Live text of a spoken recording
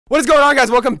What is going on, guys?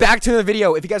 Welcome back to the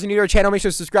video. If you guys are new to our channel, make sure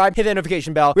to subscribe, hit that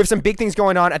notification bell. We have some big things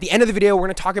going on. At the end of the video, we're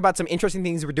going to talk about some interesting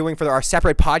things we're doing for our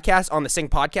separate podcast on the TheSync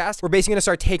podcast. We're basically going to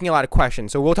start taking a lot of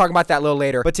questions, so we'll talk about that a little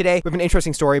later. But today, we have an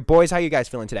interesting story. Boys, how you guys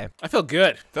feeling today? I feel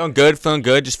good. Feeling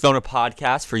good. Just filming a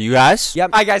podcast for you guys. Yep.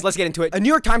 All right, guys, let's get into it. A New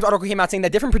York Times article came out saying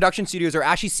that different production studios are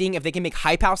actually seeing if they can make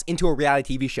Hype House into a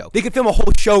reality TV show. They could film a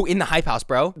whole show in the Hype House,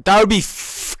 bro. That would be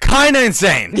kind of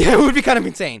insane. Yeah, it would be kind of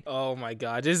insane. Oh my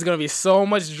god, this is gonna be so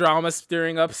much drama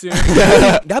stirring up soon.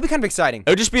 That'd be kind of exciting.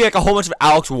 It would just be like a whole bunch of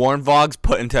Alex Warren vlogs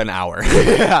put into an hour.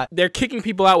 Yeah. They're kicking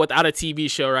people out without a TV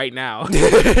show right now.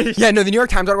 Yeah, no, the New York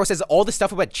Times article says all the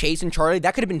stuff about Chase and Charli,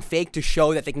 that could have been fake to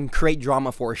show that they can create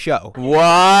drama for a show.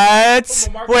 What?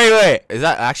 Wait. Is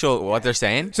that actual what they're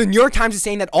saying? So the New York Times is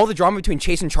saying that all the drama between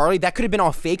Chase and Charli, that could have been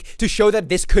all fake to show that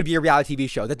this could be a reality TV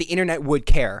show, that the internet would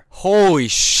care. Holy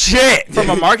shit. From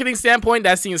a marketing standpoint,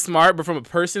 that seems smart, but from a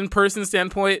person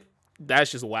standpoint,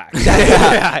 that's just whack.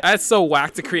 That's so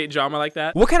whack to create drama like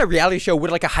that. What kind of reality show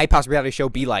would like a Hype House reality show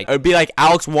be like? It would be like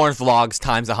Alex Warren's vlogs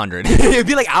times 100. It would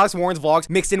be like Alex Warren's vlogs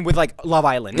mixed in with like Love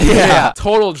Island. Yeah.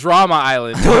 Total Drama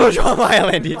Island. Total Drama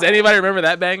Island. Does anybody remember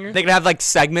that banger? They could have like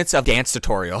segments of dance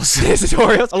tutorials.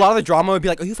 Tutorials. A lot of the drama would be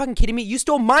like, are you fucking kidding me? You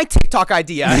stole my TikTok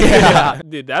idea. Yeah.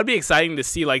 Dude, that'd be exciting to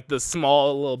see like the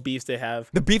small little beefs they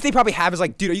have. The beef they probably have is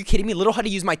like, dude, are you kidding me? Little how to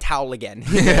use my towel again.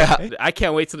 Yeah. I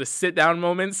can't wait till the sit down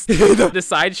moments, the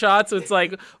side shots. So it's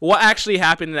like, what actually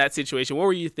happened in that situation? What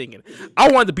were you thinking?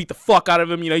 I wanted to beat the fuck out of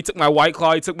him. You know, he took my White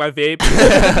Claw, he took my vape.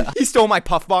 He stole my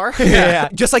puff bar. Yeah.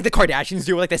 Just like the Kardashians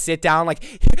do, like the sit down, like,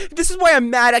 this is why I'm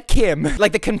mad at Kim.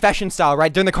 Like the confession style,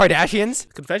 right? During the Kardashians.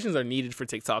 Confessions are needed for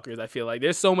TikTokers, I feel like.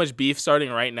 There's so much beef starting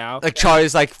right now. Like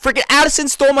Charlie's like, freaking Addison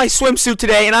stole my swimsuit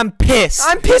today and I'm pissed.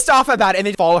 I'm pissed off about it. And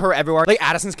they follow her everywhere. Like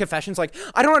Addison's confessions, like,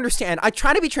 I don't understand. I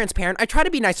try to be transparent. I try to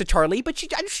be nice to Charli, but she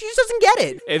just doesn't get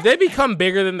it. If they become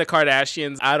bigger than the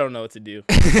Kardashians, I don't know what to do.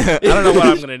 I don't know what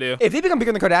I'm gonna do. If they become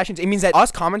bigger than the Kardashians, it means that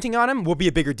us commenting on them will be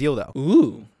a bigger deal, though.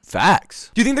 Ooh.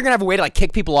 Facts. Do you think they're gonna have a way to like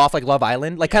kick people off like Love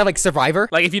Island? Like kind of like Survivor?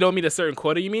 Like if you don't meet a certain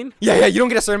quota, you mean? Yeah, you don't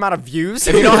get a certain amount of views.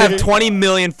 If you don't have 20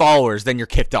 million followers, then you're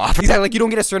kicked off. Exactly, like you don't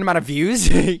get a certain amount of views.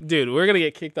 Dude, we're gonna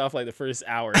get kicked off like the first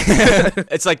hour.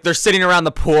 It's like they're sitting around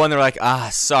the pool and they're like,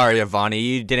 sorry, Ivani,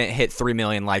 you didn't hit 3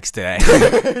 million likes today.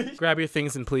 Grab your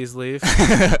things and please leave.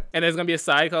 And there's gonna be a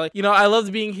side call like, you know, I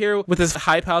loved being here with this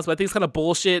Hype House, but I think it's kind of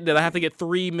bullshit that I have to get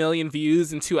 3 million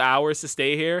views in 2 hours to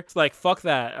stay here. It's like, fuck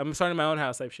that. I'm starting my own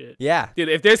house type shit. Yeah. Dude,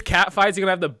 if there's cat fights, you're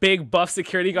gonna have the big buff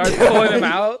security guards pulling them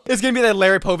out. It's gonna be the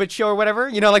Larry Povich show or whatever.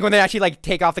 You know, like when they actually like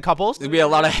take off the couples. There'd be a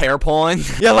lot of hair pulling.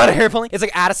 Yeah, a lot of hair pulling. It's like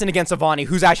Addison against Ivani.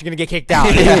 Who's actually gonna get kicked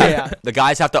out? Yeah. The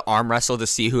guys have to arm wrestle to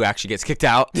see who actually gets kicked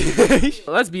out.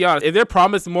 Let's be honest. If they're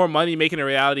promised more money making a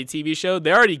reality TV show,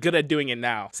 they're already good at doing it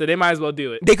now. So they might as well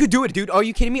do it. They could do it, dude. Are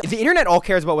you kidding me? The internet all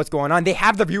cares about what's going on. They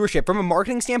have the viewership. From a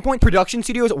marketing standpoint, production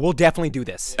studios will definitely do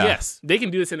this. Yeah. Yes, they can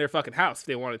do this in their fucking house if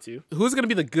they wanted to. Who's gonna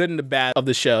be the good and the bad of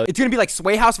the show? It's gonna be like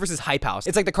Sway House versus Hype House.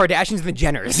 It's like the Kardashians and the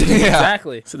Jenners. Yeah.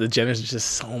 Exactly. So the Jenners are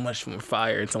just so much more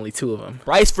fire. It's only 2 of them.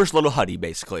 Bryce versus Little Huddy,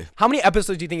 basically. How many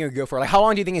episodes do you think it would go for? Like, how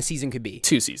long do you think a season could be?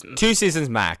 2 seasons. 2 seasons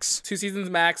max. 2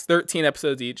 seasons max, 13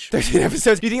 episodes each. 13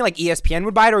 episodes. Do you think like ESPN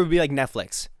would buy it or would it be like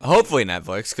Netflix? Hopefully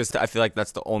Netflix, because I feel like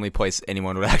that's the only place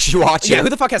anyone would actually watch Yeah, it. who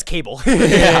the fuck has cable?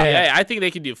 Yeah, I think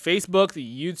they could do Facebook, the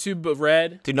YouTube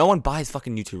Red. Dude, no one buys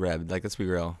fucking YouTube Red. Like, let's be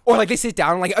real. Or like they sit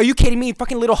down and like, are you kidding me?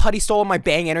 Fucking Little Huddy stole my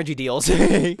Bang Energy deals.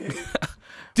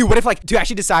 Dude, what if like to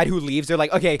actually decide who leaves? They're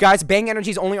like, okay, guys, Bang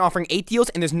Energy is only offering 8 deals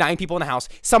and there's 9 people in the house.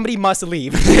 Somebody must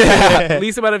leave.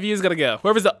 Least amount of views gotta go.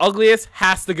 Whoever's the ugliest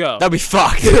has to go. That'd be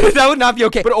fucked. That would not be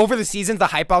okay. But over the seasons, the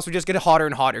Hype House would just get hotter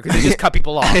and hotter because they just cut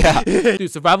people off. Yeah.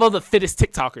 Dude, survival of the fittest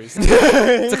TikTokers.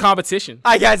 It's a competition.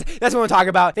 All right, guys, that's what we'll talk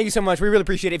about. Thank you so much. We really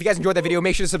appreciate it. If you guys enjoyed that video,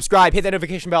 make sure to subscribe, hit that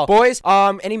notification bell. Boys,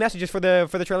 any messages for the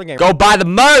trailer game? Go buy the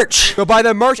merch. Go buy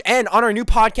the merch. And on our new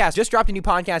podcast, just dropped a new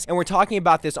podcast, and we're talking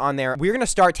about this on there. We're gonna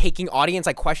start taking audience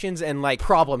like questions and like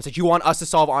problems that you want us to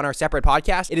solve on our separate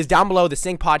podcast. It is down below, the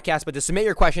TheSync podcast. But to submit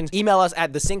your questions, email us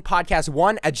at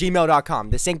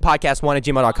thesyncpodcast1@gmail.com.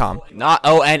 thesyncpodcast1@gmail.com. Not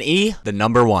O-N-E, the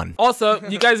number 1. Also,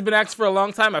 you guys have been asking for a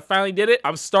long time. I finally did it.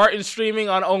 I'm starting streaming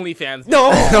on OnlyFans. No.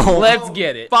 Let's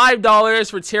get it. $5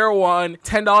 for tier 1,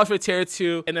 $10 for tier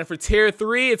 2, and then for tier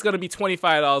 3, it's gonna be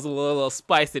 $25. A little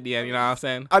spice at the end. You know what I'm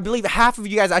saying? I believe half of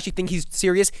you guys actually think he's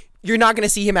serious. You're not going to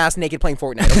see him ass naked playing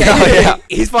Fortnite, okay? Oh, yeah.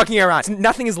 He's fucking around.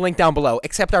 Nothing is linked down below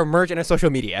except our merch and our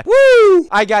social media. Woo! All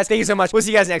right, guys, thank you so much. We'll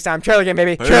see you guys next time. Trailer game,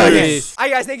 baby. Trailer game. All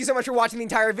right, guys, thank you so much for watching the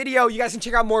entire video. You guys can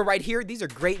check out more right here. These are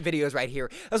great videos right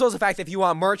here. As well as the fact that if you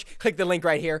want merch, click the link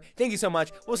right here. Thank you so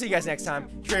much. We'll see you guys next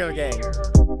time. Trailer game.